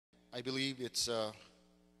I believe it's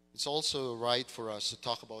also right for us to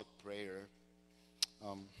talk about prayer.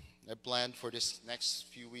 I planned for this next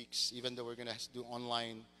few weeks, even though we're going to do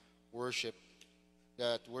online worship,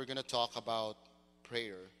 that we're going to talk about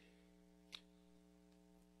prayer.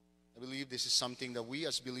 I believe this is something that we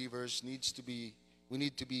as believers we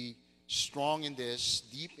need to be strong in this,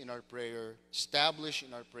 deep in our prayer, established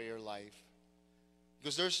in our prayer life.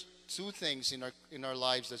 Because there's two things in our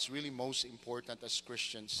lives that's really most important as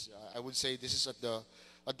Christians. I would say this is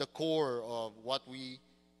at the core of what we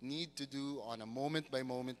need to do on a moment by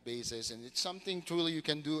moment basis, and it's something truly you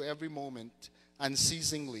can do every moment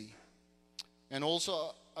unceasingly. And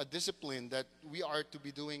also a discipline that we are to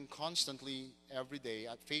be doing constantly every day,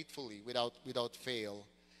 faithfully, without fail.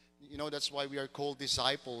 You know, that's why we are called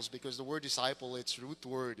disciples, because the word disciple, its root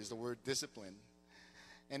word is the word discipline.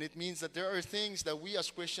 And it means that there are things that we as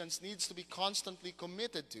Christians needs to be constantly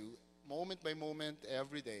committed to, moment by moment,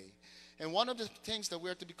 every day. And one of the things that we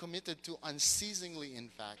are to be committed to unceasingly, in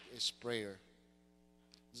fact, is prayer.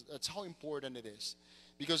 That's how important it is.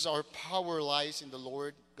 Because our power lies in the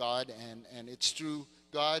Lord God, and it's true,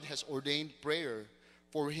 God has ordained prayer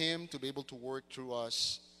for Him to be able to work through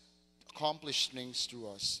us, accomplish things through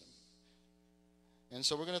us. And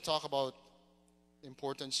so we're going to talk about the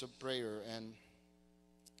importance of prayer, and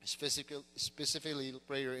specifically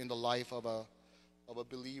prayer in the life of a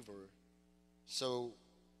believer.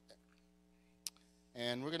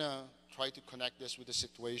 And we're going to try to connect this with the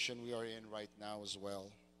situation we are in right now as well.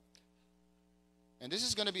 And this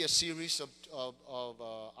is going to be a series of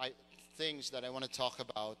things that I want to talk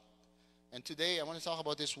about. And today I want to talk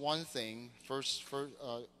about this one thing first,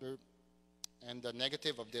 and the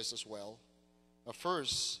negative of this as well.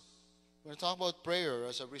 First, we're going to talk about prayer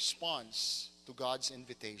as a response to God's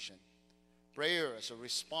invitation. Prayer as a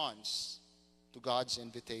response to God's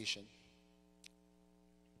invitation.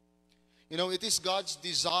 You know, it is God's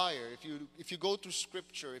desire. If you go to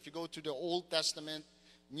Scripture, if you go to the Old Testament,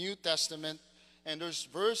 New Testament, and there's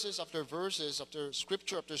verses after verses, after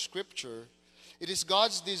Scripture, it is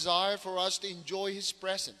God's desire for us to enjoy His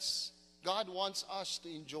presence. God wants us to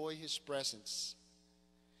enjoy His presence.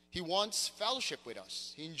 He wants fellowship with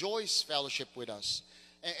us. He enjoys fellowship with us.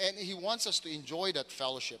 And He wants us to enjoy that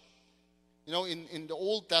fellowship. You know, in the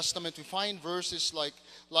Old Testament, we find verses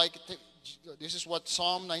like this is what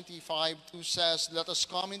Psalm 95:2 says, "Let us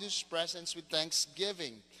come into His presence with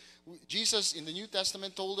thanksgiving." Jesus in the New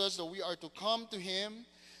Testament told us that we are to come to Him,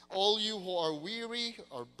 all you who are weary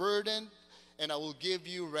or burdened, and I will give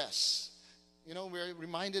you rest. You know, we're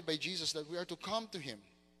reminded by Jesus that we are to come to Him.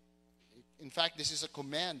 In fact, this is a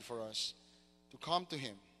command for us to come to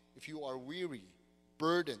Him. If you are weary,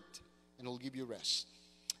 burdened, and He'll give you rest.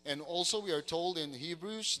 And also we are told in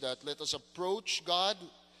Hebrews that let us approach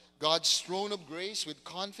God's throne of grace with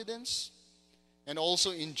confidence. And also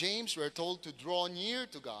in James we are told to draw near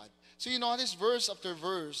to God. So you notice verse after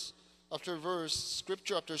verse after verse,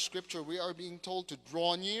 scripture after scripture, we are being told to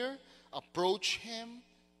draw near, approach Him,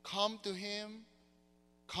 come to Him,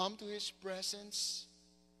 come to His presence.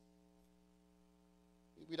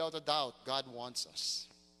 Without a doubt, God wants us.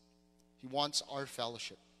 He wants our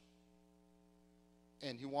fellowship.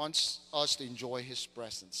 And He wants us to enjoy His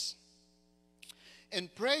presence.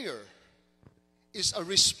 And prayer is a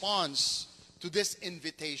response to this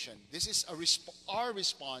invitation. This is our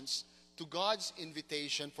response to God's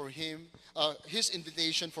invitation for Him, His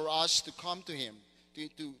invitation for us to come to Him,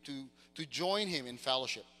 to join Him in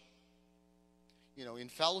fellowship. You know, in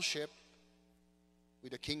fellowship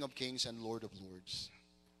with the King of Kings and Lord of Lords.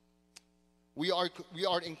 We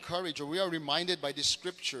are encouraged, or we are reminded by this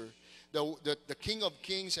scripture that the King of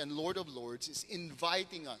Kings and Lord of Lords is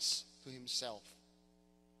inviting us to Himself.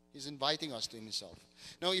 He's inviting us to Himself.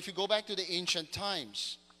 Now, if you go back to the ancient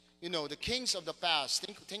times, you know, the kings of the past,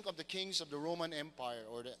 think of the kings of the Roman Empire,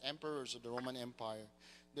 or the emperors of the Roman Empire,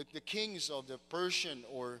 the kings of the Persian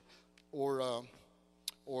or the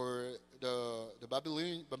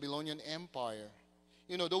Babylonian Empire.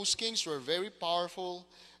 You know, those kings were very powerful.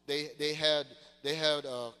 They had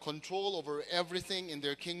control over everything in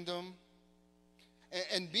their kingdom.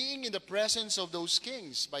 And being in the presence of those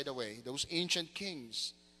kings, by the way, those ancient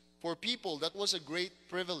kings, for people, that was a great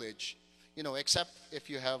privilege. You know, except if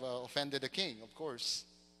you have offended a king, of course.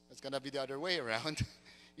 It's going to be the other way around.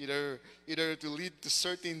 either to lead to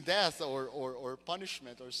certain death or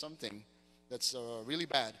punishment or something that's really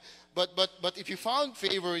bad. But if you found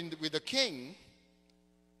favor with the king,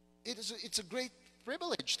 it's a great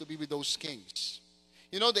privilege to be with those kings.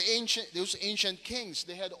 You know, those ancient kings,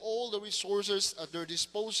 they had all the resources at their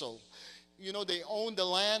disposal. You know, they owned the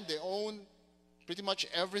land, they owned pretty much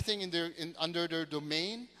everything under their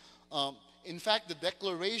domain. In fact, the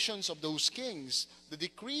declarations of those kings, the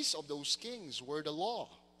decrees of those kings were the law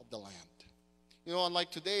of the land.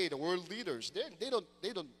 Unlike today, the world leaders, they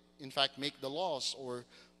don't in fact make the laws, or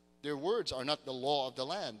their words are not the law of the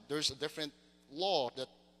land. There's a different law that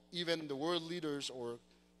even the world leaders or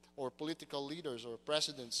political leaders or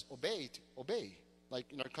presidents obey.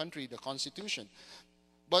 Like in our country, the Constitution.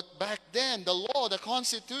 But back then, the law, the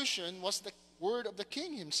Constitution, was the word of the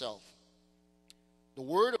king himself. The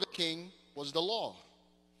word of the king was the law.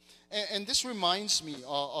 And this reminds me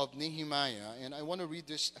of Nehemiah, and I want to read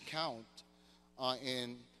this account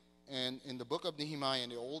in the book of Nehemiah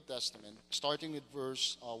in the Old Testament, starting with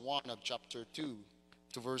verse 1 of chapter 2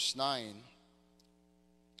 to verse 9.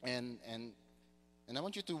 And I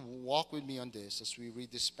want you to walk with me on this as we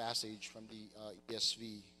read this passage from the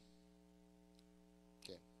ESV.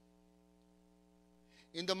 Okay.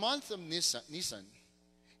 In the month of Nisan,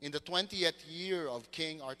 in the 20th year of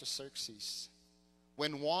King Artaxerxes,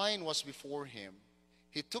 when wine was before him,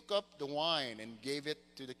 he took up the wine and gave it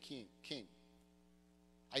to the king.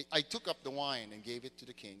 I took up the wine and gave it to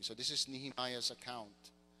the king. So this is Nehemiah's account.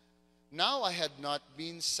 Now I had not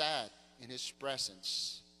been sad in his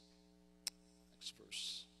presence. Next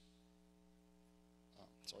verse.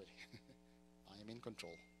 Sorry. I am in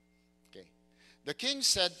control. Okay. The king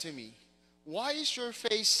said to me, "Why is your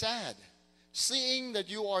face sad, seeing that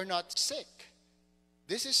you are not sick?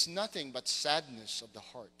 This is nothing but sadness of the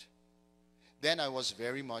heart." Then I was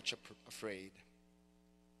very much afraid.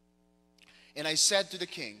 And I said to the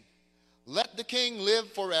king, "Let the king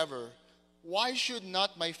live forever. Why should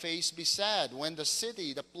not my face be sad when the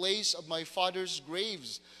city, the place of my father's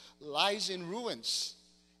graves, lies in ruins,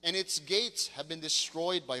 and its gates have been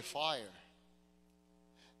destroyed by fire?"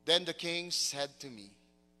 Then the king said to me,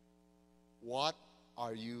 "What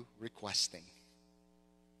are you requesting?"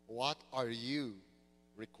 What are you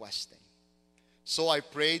requesting? So I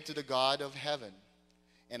prayed to the God of heaven,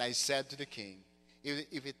 and I said to the king,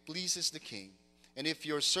 if it pleases the king, and if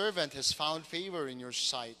your servant has found favor in your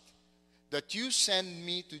sight, that you send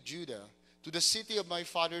me to Judah, to the city of my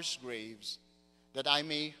father's graves, that I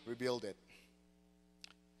may rebuild it.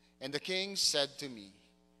 And the king said to me,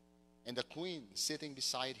 and the queen sitting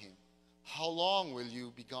beside him, "How long will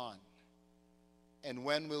you be gone? And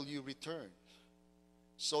when will you return?"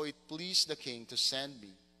 So it pleased the king to send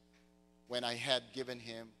me when I had given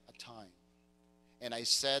him a time. And I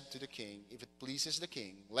said to the king, if it pleases the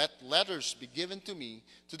king, let letters be given to me,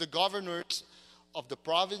 to the governors of the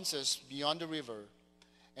provinces beyond the river,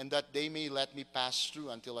 and that they may let me pass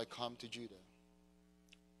through until I come to Judah.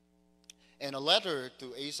 And a letter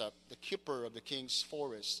to Asaph, the keeper of the king's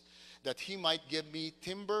forest, that he might give me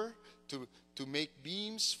timber to make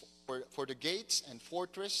beams for the gates and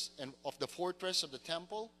fortress and of the fortress of the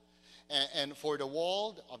temple, and for the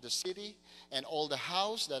wall of the city, and all the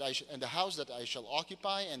house that I shall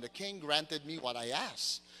occupy. And the king granted me what I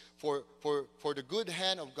asked, for the good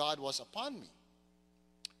hand of God was upon me.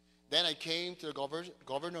 Then I came to the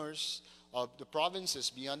governors of the provinces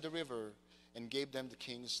beyond the river and gave them the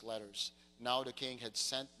king's letters. Now the king had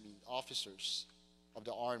sent me officers of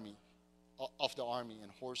the army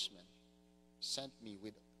and horsemen. Sent me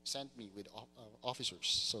with officers.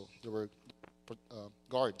 So there were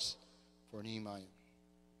guards for Nehemiah.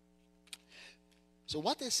 So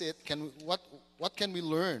what is it? What can we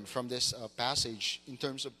learn from this passage in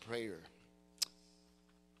terms of prayer?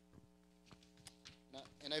 Now,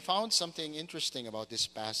 and I found something interesting about this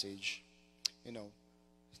passage.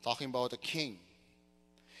 Talking about a king.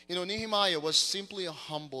 Nehemiah was simply a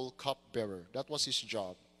humble cupbearer. That was his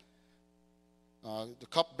job. The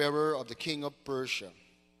cupbearer of the king of Persia.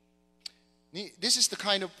 This is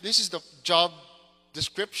the job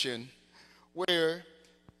description where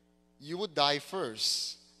you would die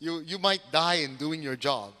first. You might die in doing your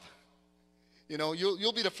job.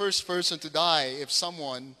 You'll be the first person to die if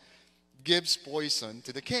someone gives poison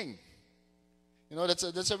to the king.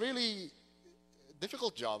 That's a really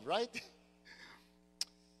difficult job, right?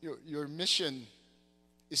 Your mission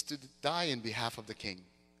is to die in behalf of the king,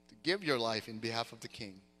 to give your life in behalf of the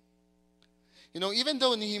king. Even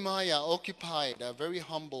though Nehemiah occupied a very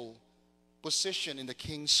humble position in the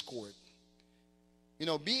king's court,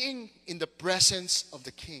 being in the presence of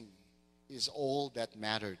the king is all that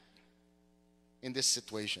mattered in this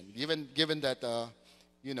situation. Given that,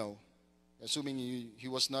 assuming he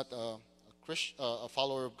was not a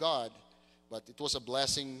follower of God, but it was a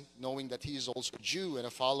blessing knowing that he is also a Jew and a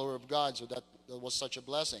follower of God, so that was such a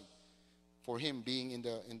blessing for him being in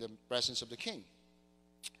the presence of the king.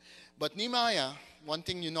 But Nehemiah, one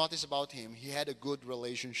thing you notice about him, he had a good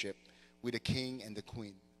relationship with the king and the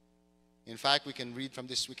queen. In fact, we can read from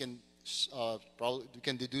this, we can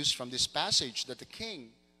deduce from this passage that the king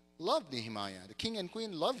loved Nehemiah. The king and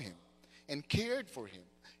queen loved him and cared for him.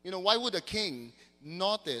 Why would a king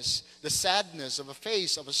notice the sadness of a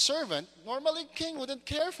face of a servant? Normally, a king wouldn't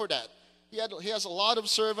care for that. He has a lot of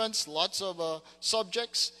servants, lots of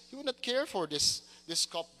subjects. He would not care for this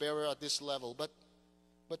cupbearer at this level. But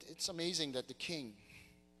it's amazing that the king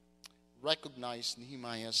recognized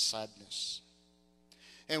Nehemiah's sadness.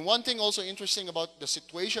 And one thing also interesting about the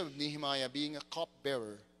situation of Nehemiah being a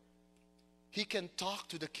cupbearer, he can talk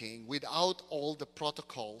to the king without all the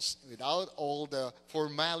protocols, without all the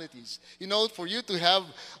formalities. For you to have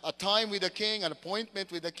a time with the king, an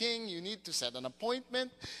appointment with the king, you need to set an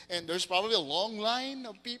appointment. And there's probably a long line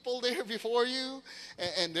of people there before you.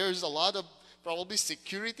 And there's a lot of probably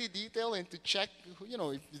security detail and to check,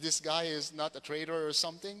 if this guy is not a traitor or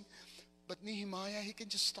something. But Nehemiah, he can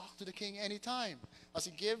just talk to the king anytime. As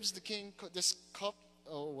he gives the king this cup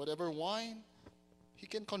or whatever wine, he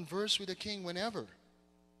can converse with the king whenever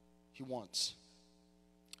he wants.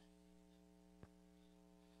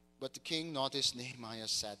 But the king noticed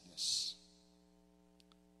Nehemiah's sadness.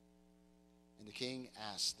 And the king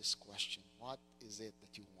asked this question, what is it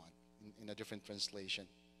that you want? In a different translation,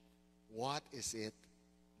 what is it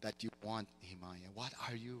that you want, Nehemiah? What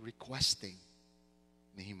are you requesting,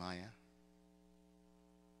 Nehemiah?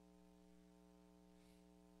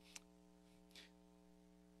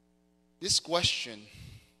 This question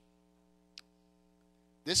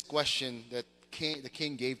that the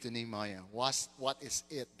king gave to Nehemiah was, what is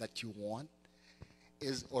it that you want?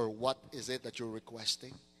 Or what is it that you're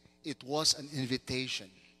requesting? It was an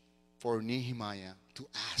invitation for Nehemiah to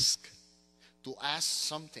ask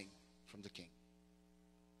something from the king.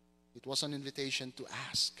 It was an invitation to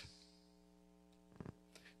ask.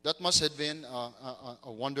 That must have been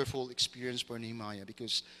a wonderful experience for Nehemiah,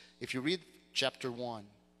 because if you read chapter 1,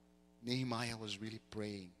 Nehemiah was really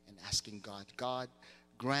praying and asking God, God,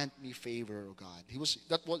 grant me favor, oh God.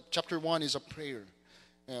 Chapter 1 is a prayer,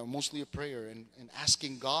 mostly a prayer, and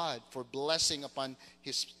asking God for blessing upon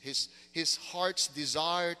his heart's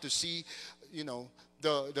desire to see,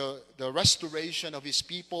 the restoration of his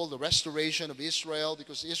people, the restoration of Israel,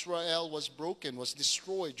 because Israel was broken, was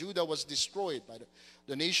destroyed. Judah was destroyed by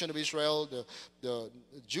the nation of Israel. The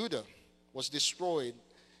Judah was destroyed.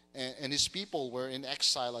 And his people were in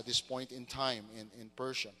exile at this point in time in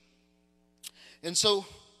Persia. And so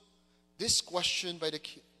this question by the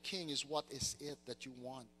king is, what is it that you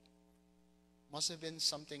want? Must have been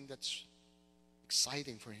something that's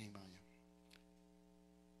exciting for Nehemiah.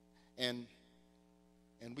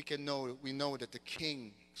 And we know that the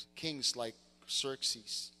kings like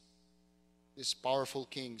Xerxes, these powerful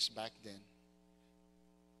kings back then,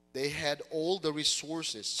 they had all the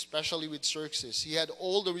resources, especially with Xerxes. He had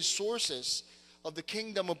all the resources of the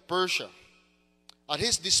kingdom of Persia at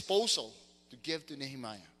his disposal to give to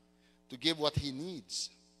Nehemiah, to give what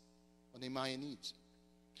Nehemiah needs,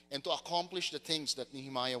 and to accomplish the things that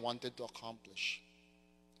Nehemiah wanted to accomplish,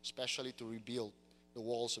 especially to rebuild the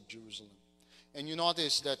walls of Jerusalem. And you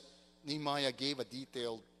notice that Nehemiah gave a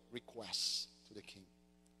detailed request to the king,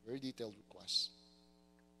 very detailed request.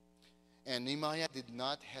 And Nehemiah did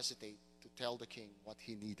not hesitate to tell the king what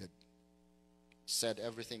he needed. Said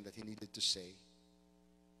everything that he needed to say.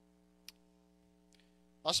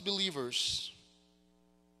 As believers,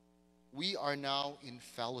 we are now in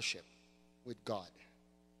fellowship with God.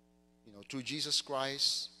 Through Jesus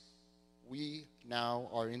Christ, we now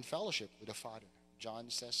are in fellowship with the Father.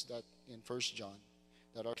 John says that in 1 John,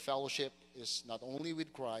 that our fellowship is not only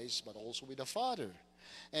with Christ, but also with the Father.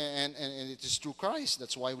 And it is through Christ.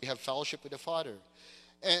 That's why we have fellowship with the Father.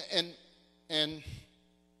 And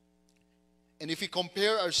if we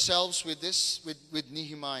compare ourselves with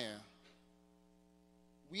Nehemiah,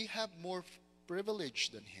 we have more privilege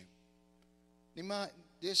than him.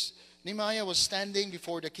 Nehemiah was standing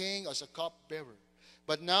before the king as a cupbearer.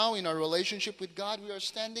 But now in our relationship with God, we are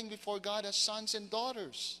standing before God as sons and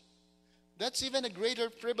daughters. That's even a greater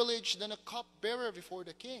privilege than a cupbearer before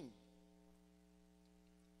the king.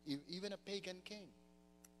 Even a pagan king.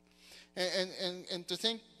 And to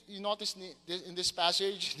think, you notice in this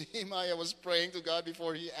passage, Nehemiah was praying to God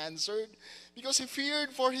before he answered, because he feared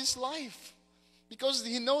for his life. Because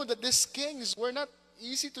he knew that these kings were not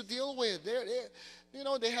easy to deal with.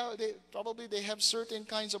 They have certain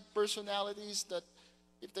kinds of personalities that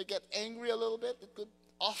if they get angry a little bit, it could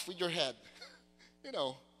off with your head.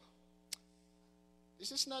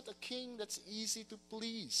 This is not a king that's easy to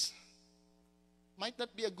please. Might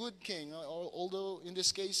not be a good king, although in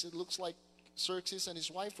this case it looks like Xerxes and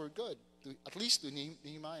his wife were good, at least to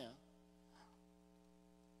Nehemiah.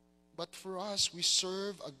 But for us, we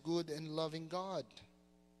serve a good and loving God.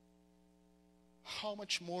 How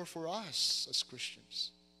much more for us as Christians?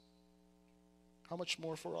 How much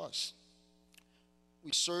more for us? We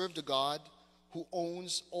serve the God who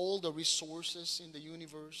owns all the resources in the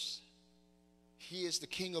universe. He is the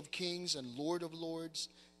King of kings and Lord of lords.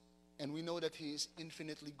 And we know that He is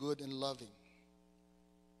infinitely good and loving.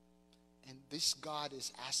 And this God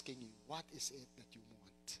is asking you, what is it that you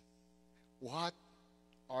want? What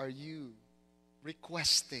are you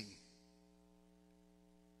requesting?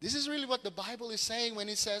 This is really what the Bible is saying when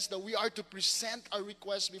it says that we are to present our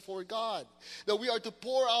requests before God, that we are to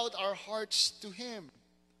pour out our hearts to Him.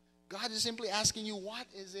 God is simply asking you, what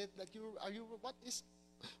is it that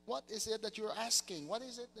what is it that you're asking? What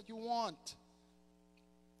is it that you want?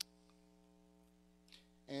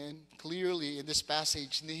 And clearly in this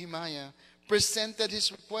passage, Nehemiah presented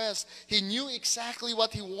his request. He knew exactly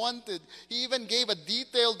what he wanted. He even gave a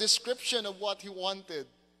detailed description of what he wanted.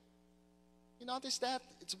 You notice that?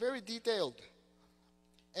 It's very detailed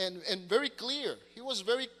and very clear. It was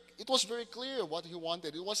very clear what he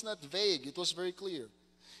wanted. It was not vague. It was very clear.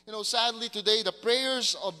 You know, sadly today, the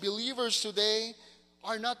prayers of believers today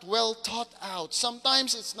are not well thought out.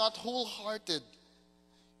 Sometimes it's not wholehearted.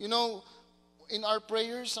 You know, in our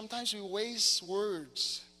prayers, sometimes we waste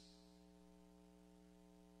words.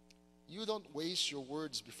 You don't waste your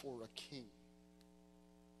words before a king.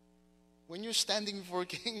 When you're standing before a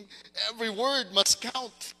king, every word must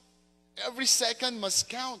count. Every second must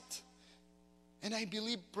count. And I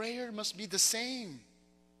believe prayer must be the same.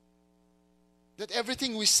 That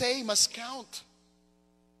everything we say must count.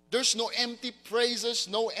 There's no empty phrases,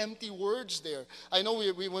 no empty words there. I know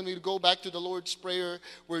when we go back to the Lord's Prayer,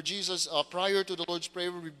 where Jesus, prior to the Lord's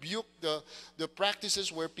Prayer, rebuked the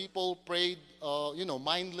practices where people prayed,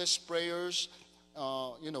 mindless prayers,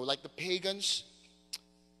 like the pagans.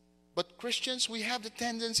 But Christians, we have the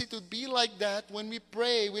tendency to be like that when we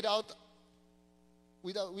pray without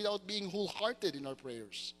being wholehearted in our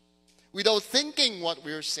prayers, without thinking what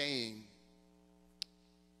we're saying.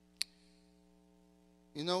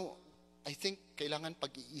 You know, I think kailangan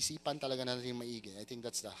pag-iisipan talaga natin maigi. I think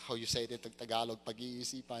that's how you say it in Tagalog,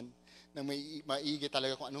 pag-iisipan na maigi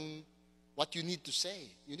talaga kung what you need to say.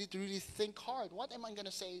 You need to really think hard. What am I going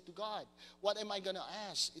to say to God? What am I going to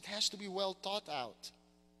ask? It has to be well thought out.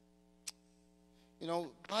 You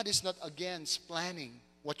know, God is not against planning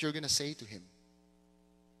what you're going to say to Him.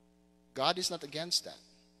 God is not against that.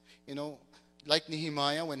 You know, like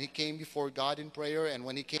Nehemiah, when he came before God in prayer and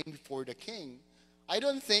when he came before the king, I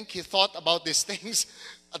don't think he thought about these things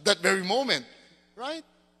at that very moment, right?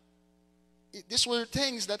 These were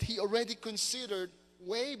things that he already considered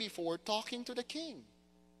way before talking to the king.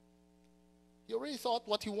 He already thought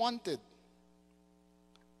what he wanted.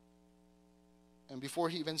 And before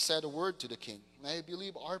he even said a word to the king. And I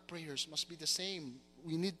believe our prayers must be the same.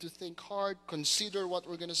 We need to think hard, consider what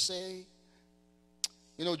we're going to say.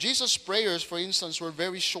 You know, Jesus' prayers, for instance, were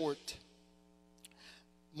very short.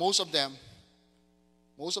 Most of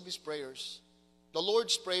his prayers. The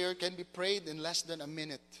Lord's Prayer can be prayed in less than a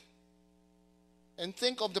minute. And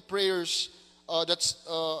think of the prayers, at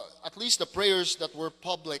least the prayers that were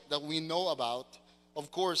public, that we know about.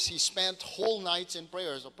 Of course, he spent whole nights in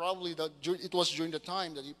prayers. Probably it was during the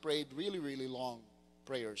time that he prayed really, really long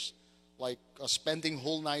prayers. Like spending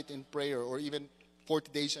whole night in prayer, or even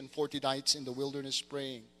 40 days and 40 nights in the wilderness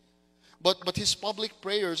praying. But his public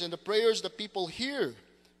prayers and the prayers that people hear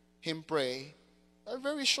him pray are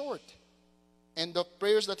very short. And the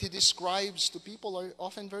prayers that he describes to people are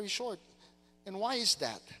often very short. And why is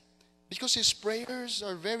that? Because his prayers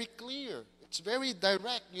are very clear. It's very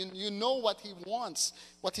direct. You know what he wants,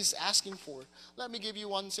 what he's asking for. Let me give you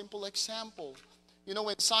one simple example. You know,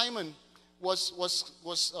 when Simon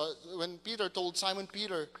when Peter told Simon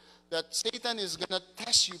Peter that Satan is going to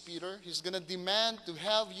test you, Peter. He's going to demand to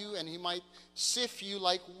have you, and he might sift you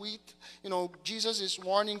like wheat. You know, Jesus is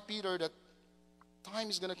warning Peter that time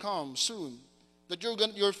is going to come soon. That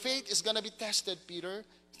your faith is going to be tested, Peter.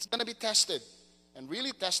 It's going to be tested. And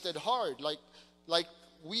really tested hard, like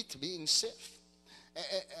wheat being sifted.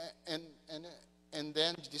 And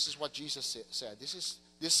then this is what Jesus said.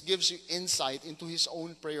 This gives you insight into his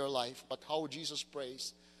own prayer life, but how Jesus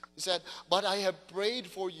prays. He said, "But I have prayed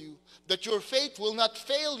for you that your faith will not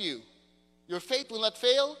fail you. Your faith will not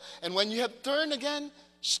fail, and when you have turned again,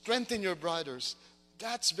 strengthen your brothers."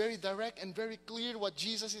 That's very direct and very clear what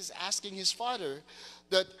Jesus is asking his Father.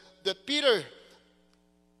 That Peter,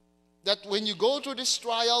 that when you go through this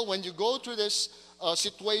trial, when you go through this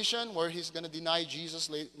situation where he's going to deny Jesus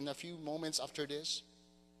in a few moments after this,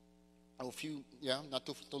 not too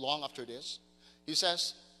long after this, he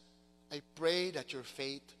says, I pray that your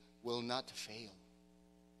faith will not fail.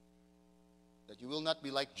 That you will not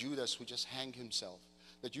be like Judas who just hanged himself.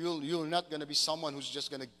 That you're not going to be someone who's just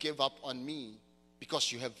going to give up on me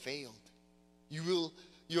because you have failed.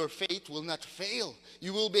 Your faith will not fail.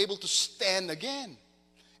 You will be able to stand again.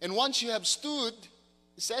 And once you have stood,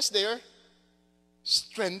 it says there,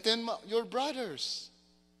 strengthen your brothers.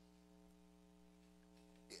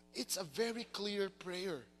 It's a very clear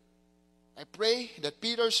prayer. I pray that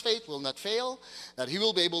Peter's faith will not fail, that he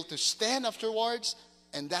will be able to stand afterwards,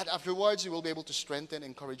 and that afterwards he will be able to strengthen and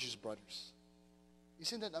encourage his brothers.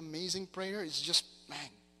 Isn't that amazing prayer? It's just bang,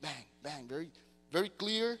 bang, bang. Very, very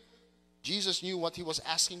clear. Jesus knew what he was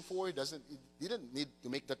asking for. He didn't need to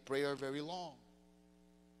make that prayer very long.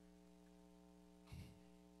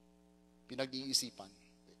 Pinag-iisipan.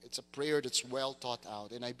 It's a prayer that's well thought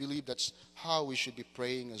out. And I believe that's how we should be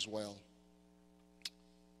praying as well.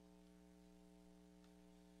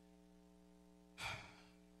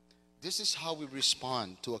 This is how we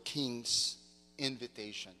respond to a king's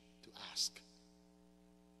invitation to ask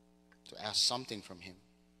something from him.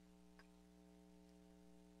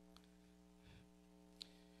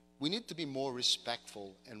 We need to be more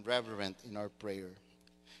respectful and reverent in our prayer.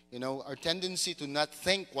 You know, our tendency to not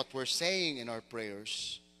think what we're saying in our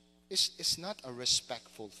prayers is not a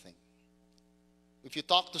respectful thing. If you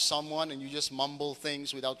talk to someone and you just mumble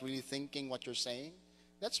things without really thinking what you're saying,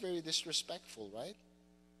 that's very disrespectful, right?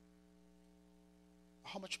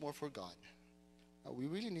 How much more for God? We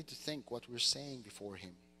really need to think what we're saying before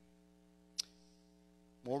Him.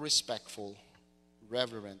 More respectful,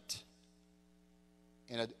 reverent,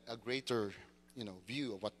 and a greater,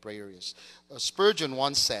 view of what prayer is. Spurgeon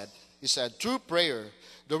once said, he said, through prayer,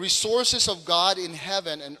 the resources of God in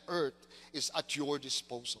heaven and earth is at your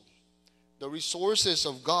disposal. The resources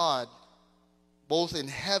of God, both in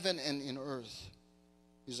heaven and in earth,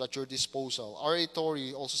 is at your disposal. R.A.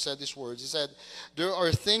 Teri also said these words. He said, there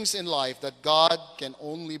are things in life that God can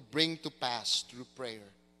only bring to pass through prayer.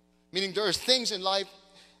 Meaning there are things in life,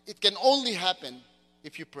 it can only happen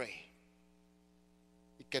if you pray.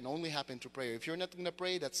 It can only happen through prayer. If you're not going to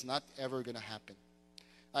pray, that's not ever going to happen.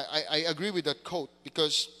 I agree with that quote,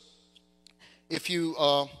 because if you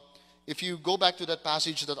go back to that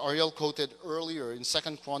passage that Ariel quoted earlier in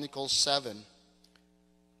 2 Chronicles 7,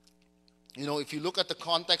 if you look at the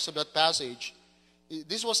context of that passage,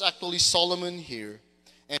 this was actually Solomon here.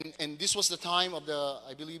 And this was the time of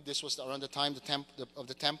I believe this was around the time of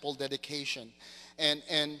the temple dedication. And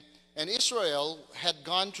Israel had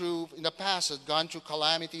gone through, in the past, had gone through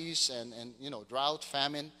calamities and drought,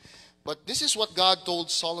 famine. But this is what God told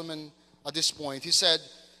Solomon at this point. He said,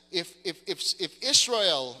 if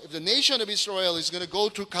Israel, if the nation of Israel is going to go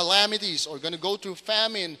through calamities or going to go through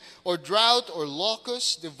famine or drought or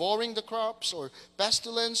locusts devouring the crops or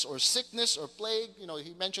pestilence or sickness or plague,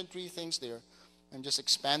 he mentioned 3 things there. I'm just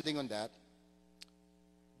expanding on that.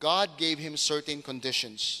 God gave him certain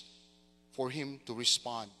conditions for him to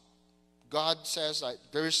respond. God says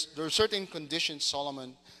there are certain conditions,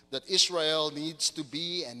 Solomon, that Israel needs to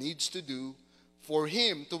be and needs to do for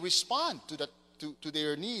him to respond to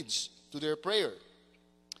their needs, to their prayer.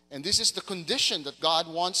 And this is the condition that God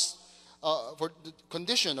wants, for the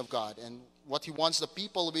condition of God and what he wants the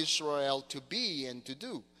people of Israel to be and to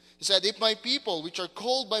do. He said, if my people, which are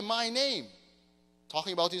called by my name,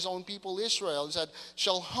 talking about his own people Israel, he said,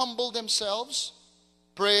 shall humble themselves,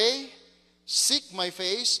 pray, seek my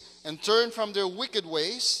face, and turn from their wicked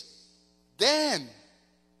ways, then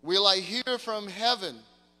will I hear from heaven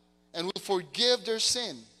and will forgive their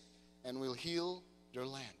sin and will heal their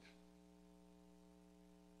land.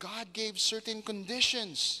 God gave certain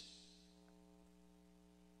conditions.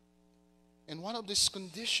 And one of these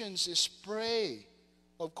conditions is pray.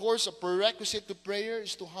 Of course, a prerequisite to prayer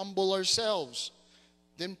is to humble ourselves.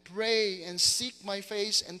 Then pray and seek my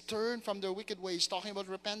face and turn from their wicked ways, talking about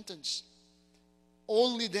repentance.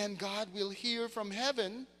 Only then God will hear from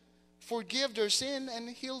heaven, forgive their sin, and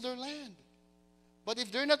heal their land. But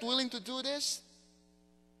if they're not willing to do this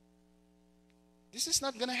is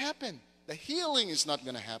not going to happen. The healing is not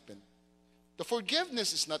going to happen. The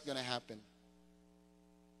forgiveness is not going to happen.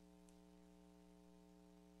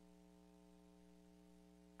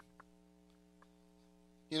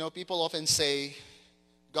 People often say,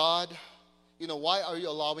 God, why are you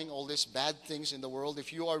allowing all these bad things in the world?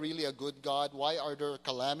 If you are really a good God, why are there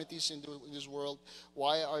calamities in this world?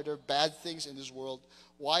 Why are there bad things in this world?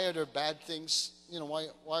 Why are there bad things? Why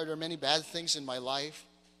are there many bad things in my life?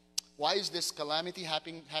 Why is this calamity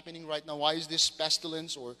happening right now? Why is this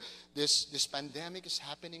pestilence or this pandemic is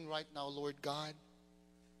happening right now, Lord God?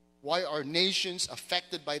 Why are nations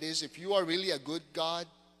affected by this? If you are really a good God,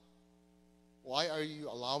 Why are you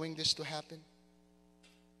allowing this to happen?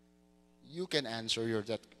 You can answer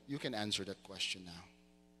that question now.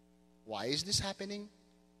 Why is this happening?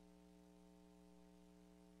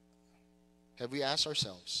 Have we asked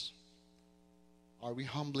ourselves? Are we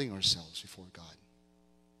humbling ourselves before God?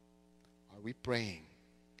 Are we praying?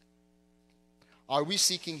 Are we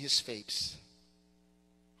seeking His face?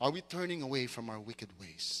 Are we turning away from our wicked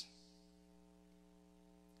ways?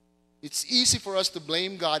 It's easy for us to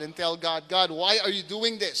blame God and tell God, God, why are you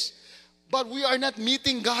doing this? But we are not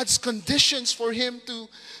meeting God's conditions for Him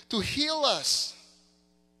to heal us.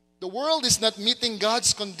 The world is not meeting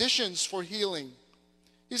God's conditions for healing.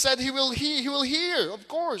 He said He will hear, of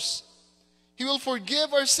course. He will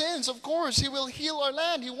forgive our sins, of course. He will heal our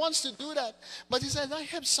land. He wants to do that. But He said, I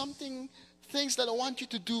have things that I want you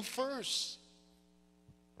to do first.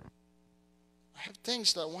 I have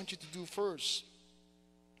things that I want you to do first.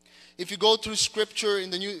 If you go through Scripture in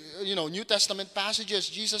the New Testament passages,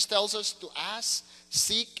 Jesus tells us to ask,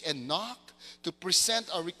 seek, and knock, to present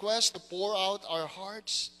our request, to pour out our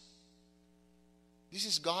hearts. This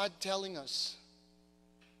is God telling us,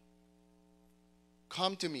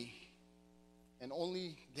 come to me, and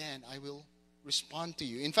only then I will respond to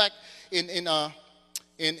you. In fact, in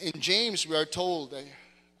James we are told,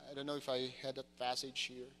 I don't know if I had that passage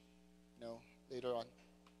here. No, later on.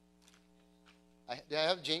 Do I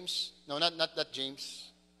have James? No, not that James.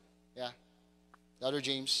 Yeah, the other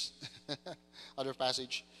James, other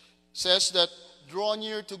passage. Says that, draw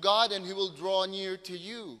near to God and He will draw near to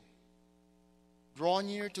you. Draw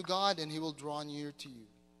near to God and He will draw near to you.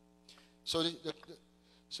 So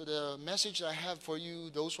the message I have for you,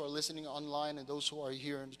 those who are listening online and those who are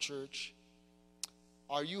here in the church,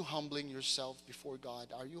 are you humbling yourself before God?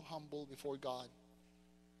 Are you humble before God?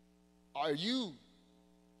 Are you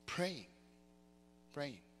praying?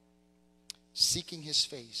 Praying, seeking His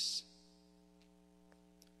face,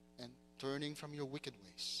 and turning from your wicked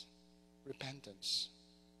ways. Repentance.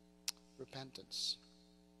 Repentance.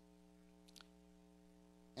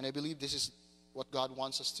 And I believe this is what God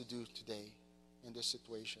wants us to do today in this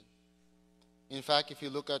situation. In fact, if you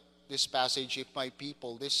look at this passage, if my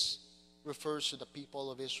people, this refers to the people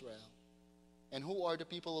of Israel. And who are the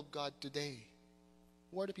people of God today?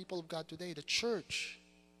 Who are the people of God today? The church.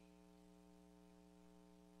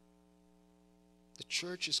 The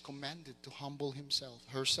church is commanded to humble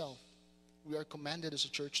herself. We are commanded as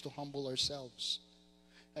a church to humble ourselves.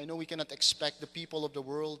 I know we cannot expect the people of the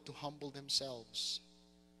world to humble themselves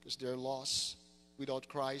because they're lost. Without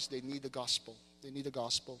Christ, they need the gospel. They need the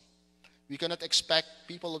gospel. We cannot expect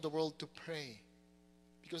people of the world to pray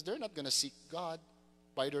because they're not going to seek God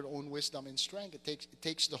by their own wisdom and strength. It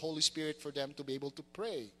takes the Holy Spirit for them to be able to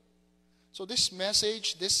pray. So this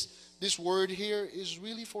message, this word here is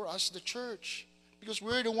really for us, the church. Because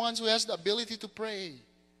we're the ones who has the ability to pray.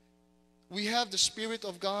 We have the Spirit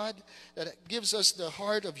of God that gives us the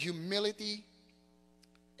heart of humility.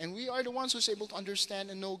 And we are the ones who's able to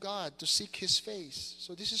understand and know God, to seek His face.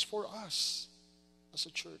 So this is for us as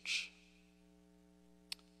a church.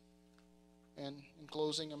 And in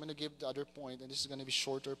closing, I'm going to give the other point, and this is going to be a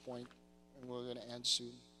shorter point, and we're going to end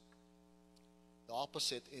soon. The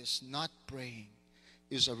opposite is not praying,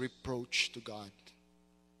 is a reproach to God.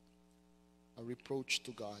 A reproach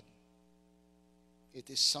to God. It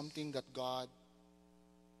is something that God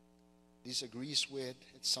disagrees with.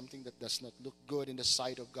 It's something that does not look good in the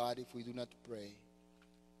sight of God if we do not pray.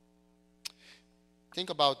 Think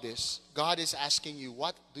about this. God is asking you,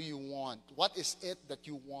 what do you want? What is it that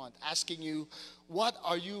you want? Asking you, what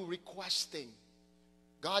are you requesting?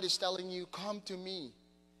 God is telling you, come to me.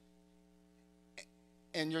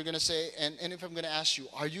 And you're going to say, and if I'm going to ask you,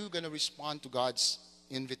 are you going to respond to God's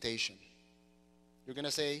invitation? You're going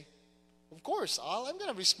to say, of course, I'm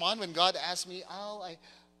going to respond when God asks me,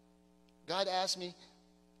 God asks me,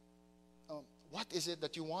 what is it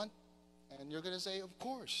that you want? And you're going to say, of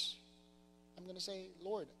course. I'm going to say,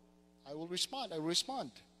 Lord, I will respond. I will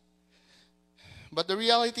respond. But the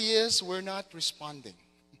reality is, we're not responding.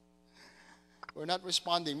 We're not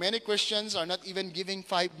responding. Many Christians are not even giving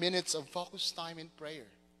 5 minutes of focused time in prayer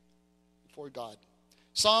before God.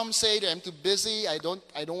 Some say that I'm too busy, I don't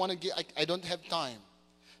have time.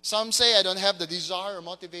 Some say I don't have the desire or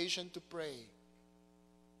motivation to pray.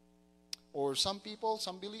 Or some people,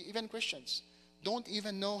 even Christians, don't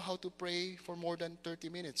even know how to pray for more than 30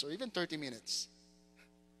 minutes or even 30 minutes.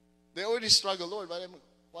 They already struggle, Lord,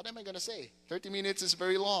 what am I going to say? 30 minutes is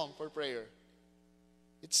very long for prayer.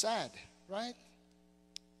 It's sad, right?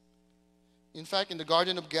 In fact, in the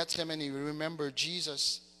Garden of Gethsemane, we remember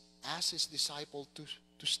Jesus asked His disciple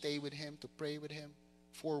to stay with Him, to pray with Him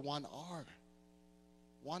for 1 hour.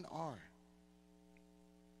 1 hour.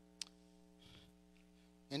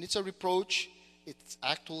 And it's a reproach. It's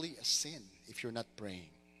actually a sin if you're not praying.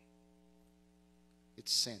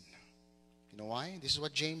 It's sin. You know why? This is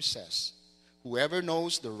what James says. Whoever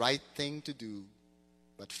knows the right thing to do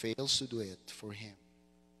but fails to do it, for him,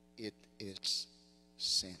 it is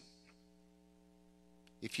sin.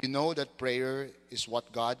 If you know that prayer is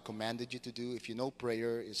what God commanded you to do, if you know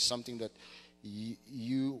prayer is something that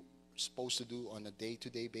you're supposed to do on a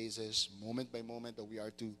day-to-day basis, moment by moment, that we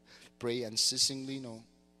are to pray unceasingly,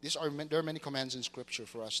 there are many commands in Scripture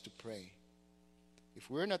for us to pray.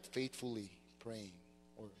 If we're not faithfully praying,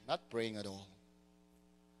 or not praying at all,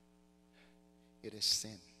 it is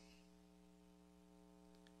sin.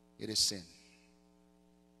 It is sin.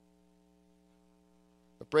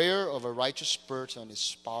 The prayer of a righteous person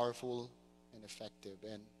is powerful and effective.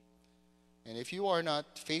 And if you are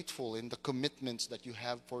not faithful in the commitments that you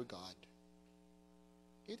have for God,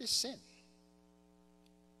 it is sin.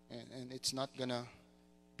 And it's not going to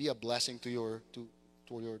be a blessing to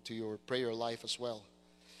your prayer life as well.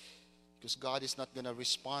 Because God is not going to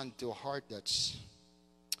respond to a heart that's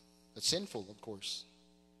sinful, of course.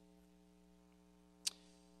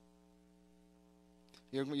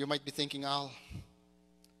 You might be thinking, Al,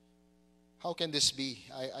 how can this be?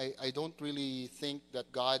 I don't really think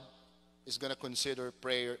that God is going to consider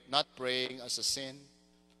prayer, not praying, as a sin.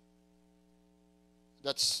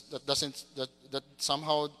 That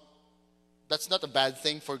somehow that's not a bad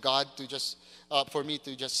thing for God to just for me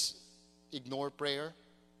to just ignore prayer.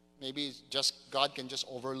 Maybe it's just God can just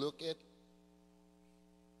overlook it.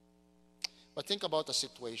 But think about the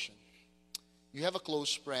situation. You have a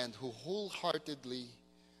close friend who wholeheartedly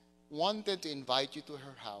wanted to invite you to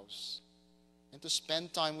her house and to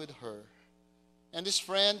spend time with her. And this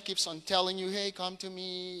friend keeps on telling you, hey, come to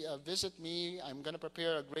me, visit me. I'm going to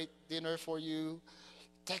prepare a great dinner for you.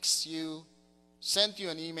 Text you, send you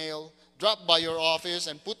an email, drop by your office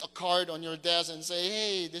and put a card on your desk and say,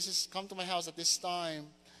 hey, come to my house at this time.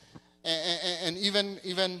 And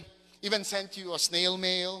even sent you a snail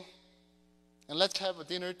mail. And let's have a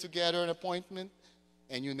dinner together, an appointment.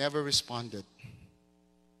 And you never responded.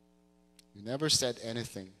 You never said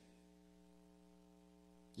anything.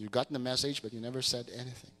 You got the message, but you never said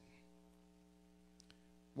anything.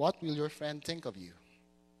 What will your friend think of you?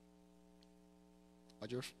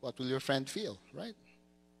 What will your friend feel, right?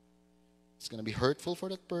 It's going to be hurtful for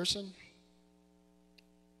that person.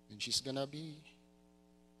 And she's going to be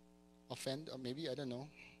offended, or maybe, I don't know,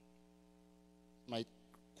 might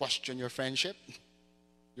question your friendship,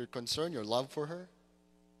 your concern, your love for her.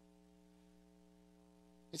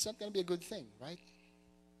 It's not going to be a good thing, right?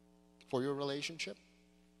 For your relationship.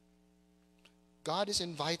 God is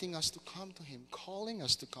inviting us to come to Him, calling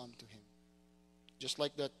us to come to Him. Just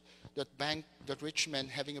like that rich man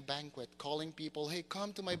having a banquet, calling people, hey,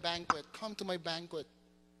 come to my banquet, come to my banquet.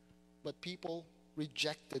 But people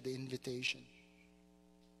rejected the invitation.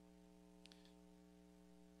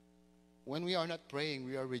 When we are not praying,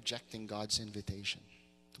 we are rejecting God's invitation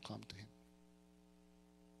to come to Him.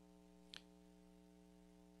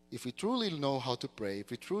 If we truly know how to pray,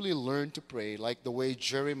 if we truly learn to pray, like the way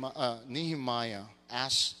Nehemiah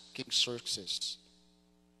asked King Xerxes,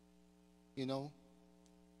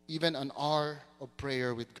 even an hour of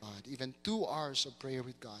prayer with God, even 2 hours of prayer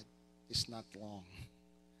with God is not long.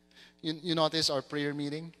 You notice our prayer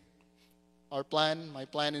meeting? My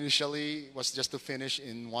plan initially was just to finish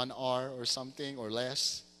in 1 hour or something or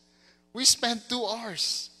less. We spent 2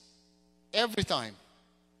 hours every time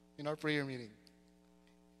in our prayer meeting.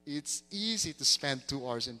 It's easy to spend 2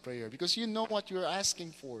 hours in prayer because you know what you're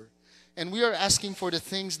asking for. And we are asking for the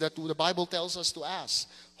things that the Bible tells us to ask.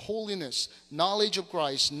 Holiness, knowledge of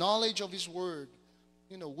Christ, knowledge of His Word,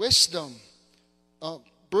 wisdom,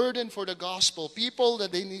 burden for the gospel, people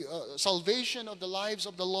that they need, salvation of the lives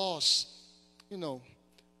of the lost,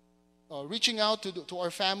 reaching out to our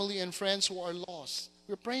family and friends who are lost.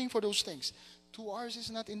 We're praying for those things. 2 hours is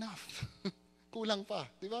not enough. Kulang pa,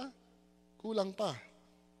 di ba? Kulang pa.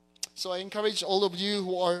 So I encourage all of you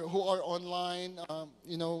who are online,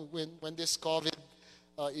 when this COVID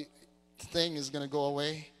thing is going to go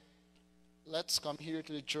away, let's come here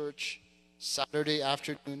to the church Saturday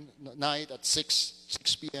afternoon, night at 6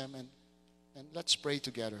 p.m. and let's pray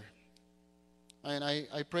together. And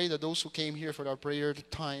I pray that those who came here for our prayer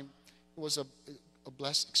time, it was a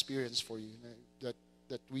blessed experience for you,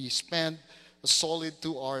 that we spend a solid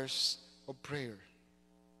 2 hours of prayer.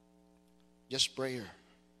 Just prayer.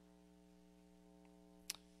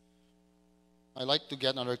 I like to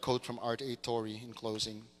get another quote from R.A. Teri in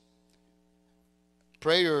closing.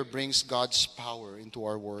 Prayer brings God's power into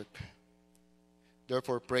our work.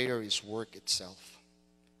 Therefore, prayer is work itself.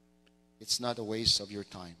 it's not a waste of your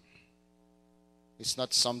time. It's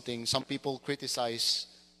not something, some people criticize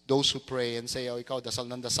those who pray and say, oh, ikaw,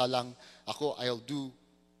 dasal ng dasal lang. Ako, I'll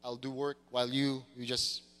do work while you're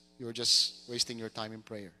just wasting your time in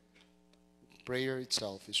prayer. Prayer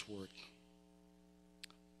itself is work.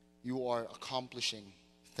 You are accomplishing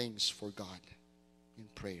things for God in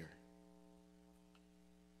prayer.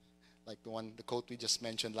 Like the quote we just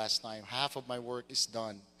mentioned last time, half of my work is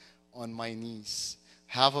done on my knees.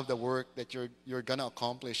 Half of the work that you're gonna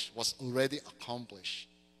accomplish was already accomplished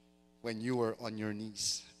when you were on your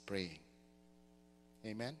knees praying.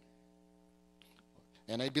 Amen?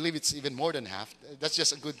 And I believe it's even more than half. That's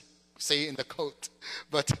just a good say in the quote.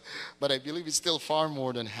 But I believe it's still far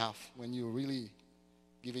more than half when you really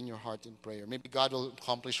giving your heart in prayer. Maybe God will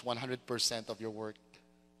accomplish 100% of your work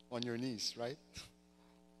on your knees, right?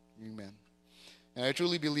 Amen. And I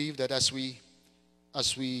truly believe that as we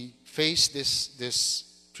face this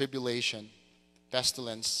tribulation,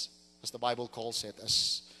 pestilence, as the Bible calls it,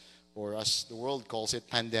 as the world calls it,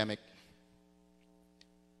 pandemic,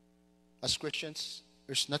 as Christians,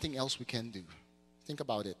 there's nothing else we can do. Think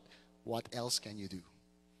about it. What else can you do?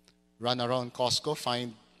 Run around Costco,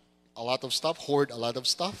 find a lot of stuff, hoard a lot of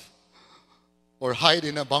stuff, or hide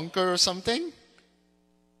in a bunker or something,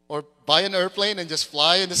 or buy an airplane and just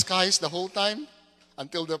fly in the skies the whole time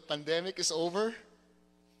until the pandemic is over,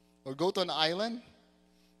 or go to an island.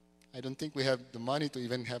 I don't think we have the money to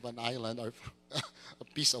even have an island or a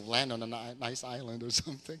piece of land on a nice island or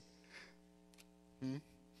something.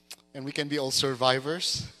 And we can be all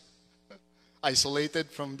survivors, isolated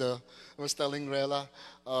from I was telling Rela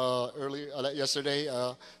yesterday,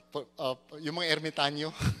 yung mga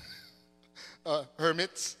ermitanyo,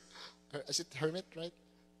 hermits, is it hermit, right?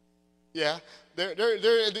 Yeah,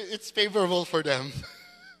 it's favorable for them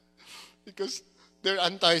because they're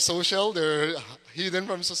antisocial, they're hidden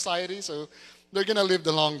from society, so they're gonna live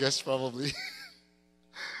the longest probably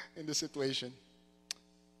in the situation.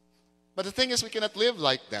 But the thing is, we cannot live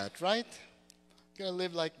like that, right? We cannot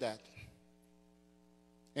live like that.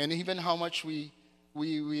 And even how much we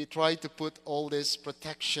try to put all this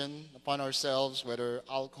protection upon ourselves, whether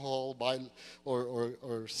alcohol,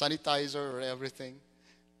 or sanitizer, or everything,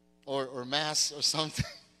 or mask or something.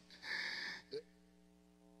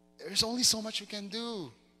 There's only so much we can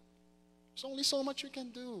do. There's only so much we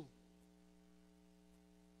can do.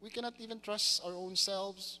 We cannot even trust our own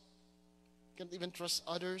selves. We cannot even trust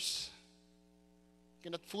others. We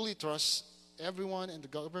cannot fully trust everyone and the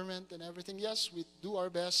government and everything. Yes, we do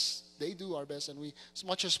our best. They do our best, and we, as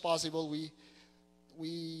much as possible,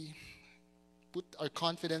 we put our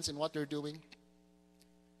confidence in what they're doing.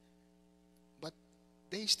 But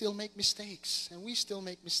they still make mistakes, and we still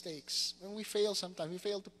make mistakes. When we fail sometimes, we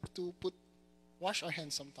fail to wash our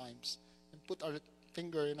hands sometimes and put our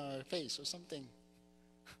finger in our face or something.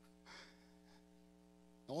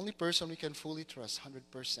 The only person we can fully trust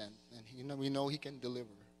 100%, and we know He can deliver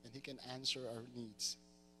and He can answer our needs,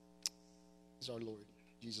 is our Lord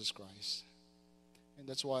Jesus Christ. And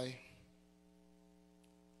that's why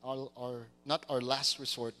our not our last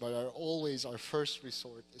resort, but always our first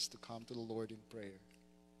resort is to come to the Lord in prayer.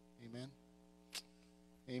 Amen.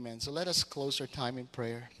 Amen. So let us close our time in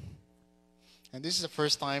prayer. And this is the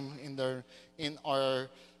first time in our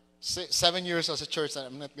 7 years as a church that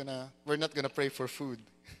we're not gonna pray for food.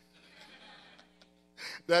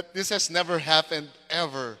 That this has never happened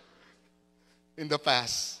ever in the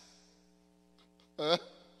past. We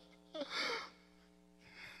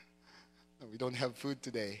don't have food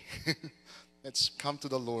today. Let's come to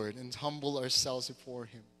the Lord and humble ourselves before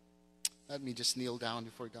Him. Let me just kneel down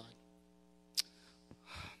before God.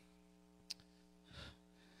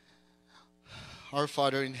 Our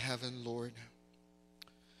Father in heaven, Lord.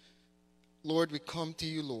 Lord, we come to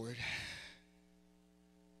You, Lord,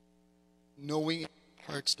 knowing in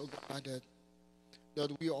our hearts, oh God,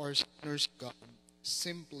 that we are sinners, God,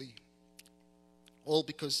 simply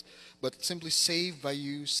saved by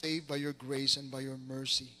You, saved by Your grace and by Your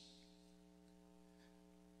mercy.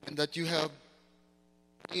 And that You have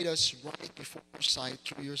made us right before Your sight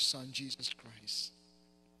through Your Son, Jesus Christ.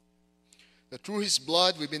 That through His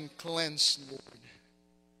blood we've been cleansed, Lord.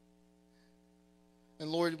 And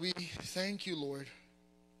Lord, we thank You, Lord,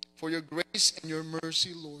 for Your grace and Your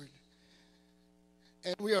mercy, Lord.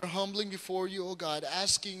 And we are humbling before You, O God,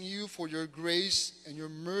 asking You for Your grace and Your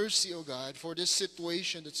mercy, O God, for this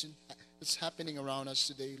situation that's happening around us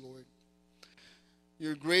today, Lord.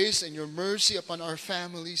 Your grace and Your mercy upon our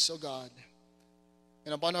families, O God,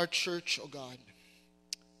 and upon our church, O God.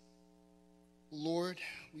 Lord,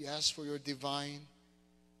 we ask for Your divine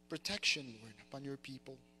protection, Lord, upon Your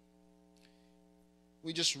people.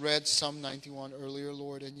 We just read Psalm 91 earlier,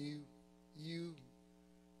 Lord, and you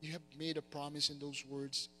have made a promise in those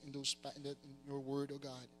words, in your word, oh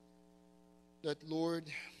God, that, Lord,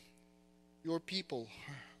 your people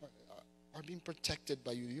are being protected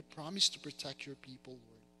by you. You promise to protect your people, Lord.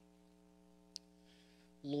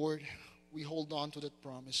 Lord, we hold on to that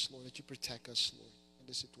promise, Lord, that you protect us, Lord, in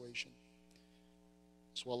this situation,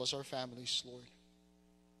 as well as our families, Lord.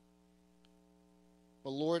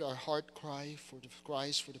 But Lord, our heart cries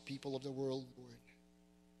for the people of the world, Lord.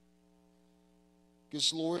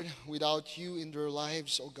 Because, Lord, without you in their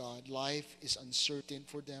lives, oh God, life is uncertain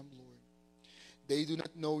for them, Lord. They do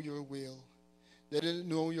not know your will. They don't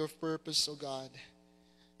know your purpose, oh God.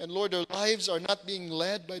 And Lord, their lives are not being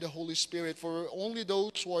led by the Holy Spirit, for only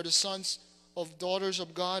those who are the sons of daughters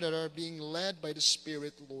of God that are being led by the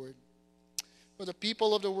Spirit, Lord. But the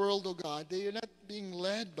people of the world, oh God, they are not being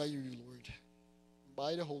led by you, Lord,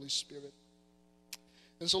 by the Holy Spirit.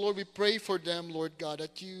 And so, Lord, we pray for them, Lord God,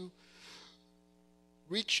 that you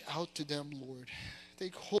reach out to them, Lord.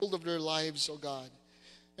 Take hold of their lives, oh God,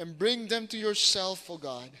 and bring them to yourself, oh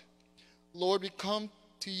God. Lord, we come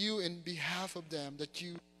to you in behalf of them, that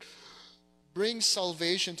you bring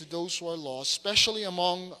salvation to those who are lost, especially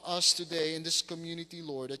among us today in this community,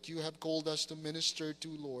 Lord, that you have called us to minister to,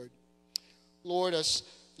 Lord. Lord, as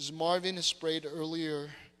Marvin has prayed earlier,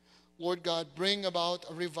 Lord God, bring about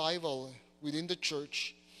a revival within the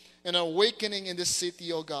church, an awakening in the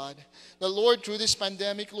city, oh God. That, Lord, through this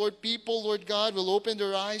pandemic, Lord, people, Lord God, will open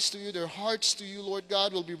their eyes to you, their hearts to you, Lord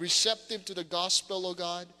God, will be receptive to the gospel, oh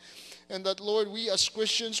God. And that, Lord, we as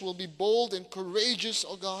Christians will be bold and courageous,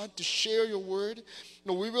 oh God, to share your word.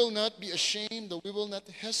 No, we will not be ashamed, that we will not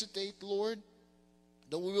hesitate, Lord,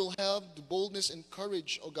 that we will have the boldness and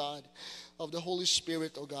courage, oh God, of the Holy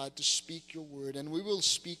Spirit, oh God, to speak your word. And we will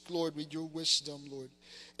speak, Lord, with your wisdom, Lord,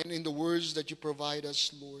 and in the words that you provide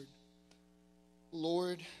us, Lord.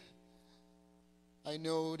 Lord, I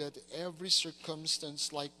know that every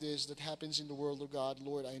circumstance like this that happens in the world, oh God,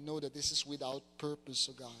 Lord, I know that this is without purpose,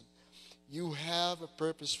 oh God. You have a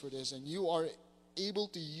purpose for this, and you are able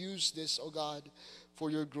to use this, oh God, for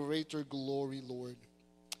your greater glory, Lord.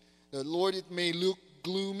 That, Lord, it may look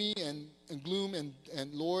gloomy and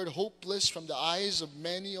Lord, hopeless from the eyes of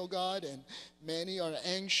many, oh God, and many are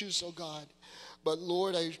anxious, oh God. But,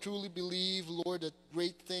 Lord, I truly believe, Lord, that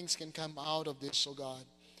great things can come out of this, oh God,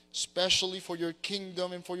 especially for your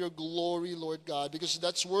kingdom and for your glory, Lord God, because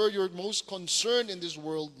that's where you're most concerned in this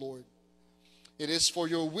world, Lord. It is for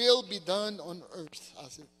your will be done on earth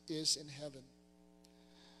as it is in heaven.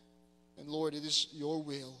 And Lord, it is your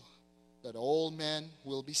will that all men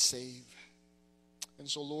will be saved. And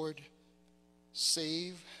so, Lord,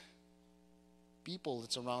 save people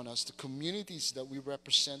that's around us, the communities that we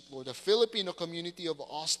represent, Lord, the Filipino community of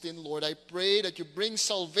Austin, Lord. I pray that you bring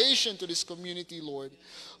salvation to this community, Lord.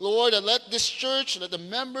 Lord, and let this church, let the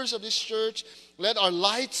members of this church, let our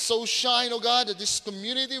light so shine, oh God, that this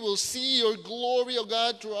community will see your glory, oh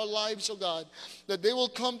God, through our lives, oh God. That they will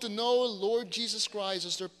come to know Lord Jesus Christ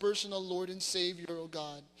as their personal Lord and Savior, oh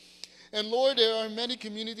God. And Lord, there are many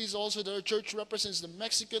communities also that our church represents, the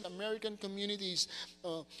Mexican American communities,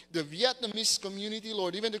 the Vietnamese community,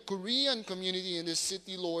 Lord, even the Korean community in this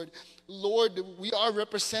city, Lord. Lord, we are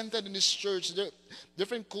represented in this church.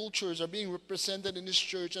 Different cultures are being represented in this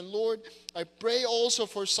church. And Lord, I pray also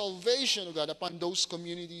for salvation, oh God, upon those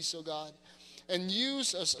communities, oh God. And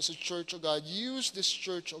use us as a church, oh God. Use this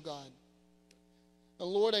church, oh God. And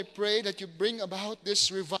Lord, I pray that you bring about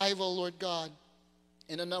this revival, Lord God,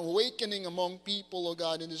 and an awakening among people, oh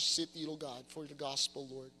God, in this city, oh God, for the gospel,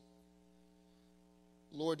 Lord.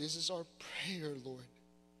 Lord, this is our prayer, Lord.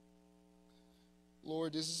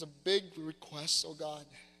 Lord, this is a big request, oh God.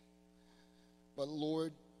 But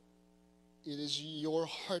Lord, it is your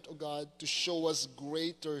heart, oh God, to show us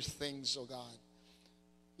greater things, oh God.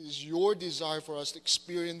 It is your desire for us to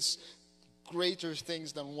experience greater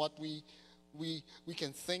things than what we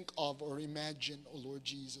can think of or imagine, oh Lord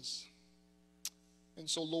Jesus. And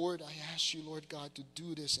so, Lord, I ask you, Lord God, to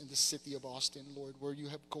do this in the city of Austin, Lord, where you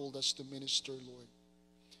have called us to minister, Lord.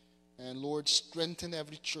 And Lord, strengthen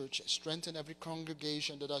every church, strengthen every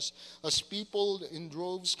congregation, that as people in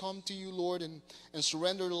droves come to you, Lord, and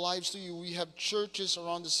surrender their lives to you, we have churches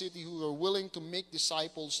around the city who are willing to make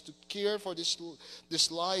disciples, to care for these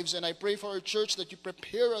lives. And I pray for our church that you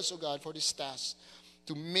prepare us, oh God, for this task,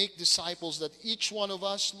 to make disciples, that each one of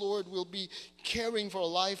us, Lord, will be caring for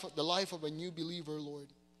the life of a new believer, Lord,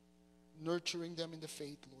 nurturing them in the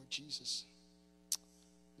faith, Lord Jesus.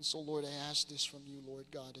 And so, Lord, I ask this from you, Lord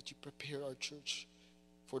God, that you prepare our church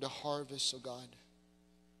for the harvest, oh God.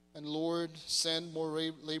 And Lord, send more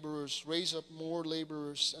laborers, raise up more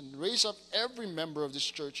laborers, and raise up every member of this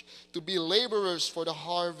church to be laborers for the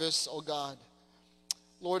harvest, oh God.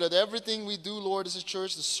 Lord, that everything we do, Lord, as a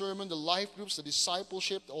church, the sermon, the life groups, the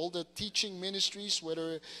discipleship, all the teaching ministries,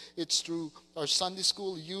 whether it's through our Sunday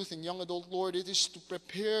school, youth, and young adult, Lord, it is to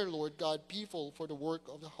prepare, Lord God, people for the work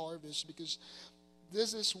of the harvest, because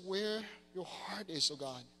this is where your heart is, oh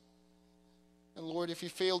God. And Lord, if we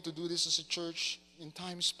fail to do this as a church in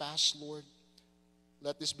times past, Lord,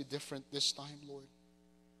 let this be different this time, Lord.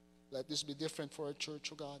 Let this be different for our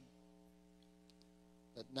church, oh God.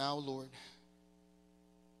 That now, Lord,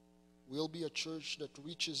 we'll be a church that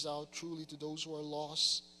reaches out truly to those who are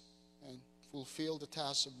lost and fulfill the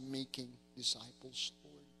task of making disciples,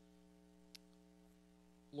 Lord.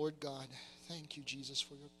 Lord God, thank you, Jesus,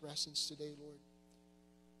 for your presence today, Lord.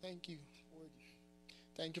 Thank you, Lord.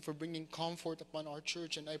 Thank you for bringing comfort upon our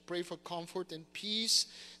church. And I pray for comfort and peace,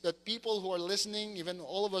 that people who are listening, even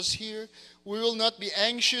all of us here, we will not be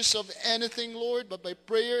anxious of anything, Lord, but by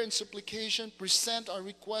prayer and supplication, present our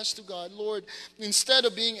request to God. Lord, instead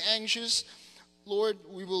of being anxious, Lord,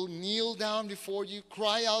 we will kneel down before you,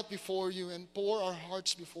 cry out before you, and pour our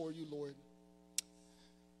hearts before you, Lord.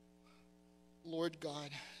 Lord God,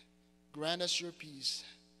 grant us your peace.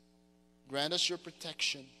 Grant us your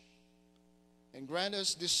protection. And grant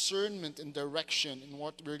us discernment and direction in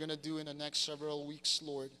what we're going to do in the next several weeks,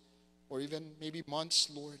 Lord. Or even maybe months,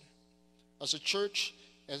 Lord. As a church,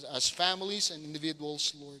 as families and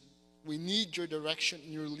individuals, Lord. We need your direction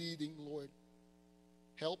and your leading, Lord.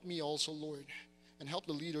 Help me also, Lord. And help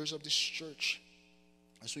the leaders of this church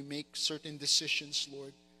as we make certain decisions,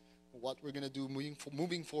 Lord. What we're going to do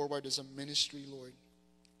moving forward as a ministry, Lord.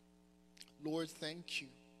 Lord, thank you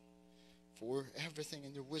for everything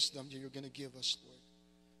and your wisdom that you're going to give us, Lord.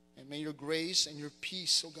 And may your grace and your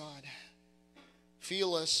peace, oh God,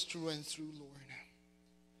 fill us through and through, Lord.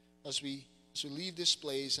 As we leave this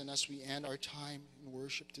place and as we end our time in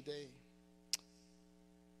worship today.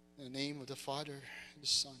 In the name of the Father, and the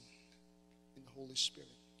Son, and the Holy Spirit.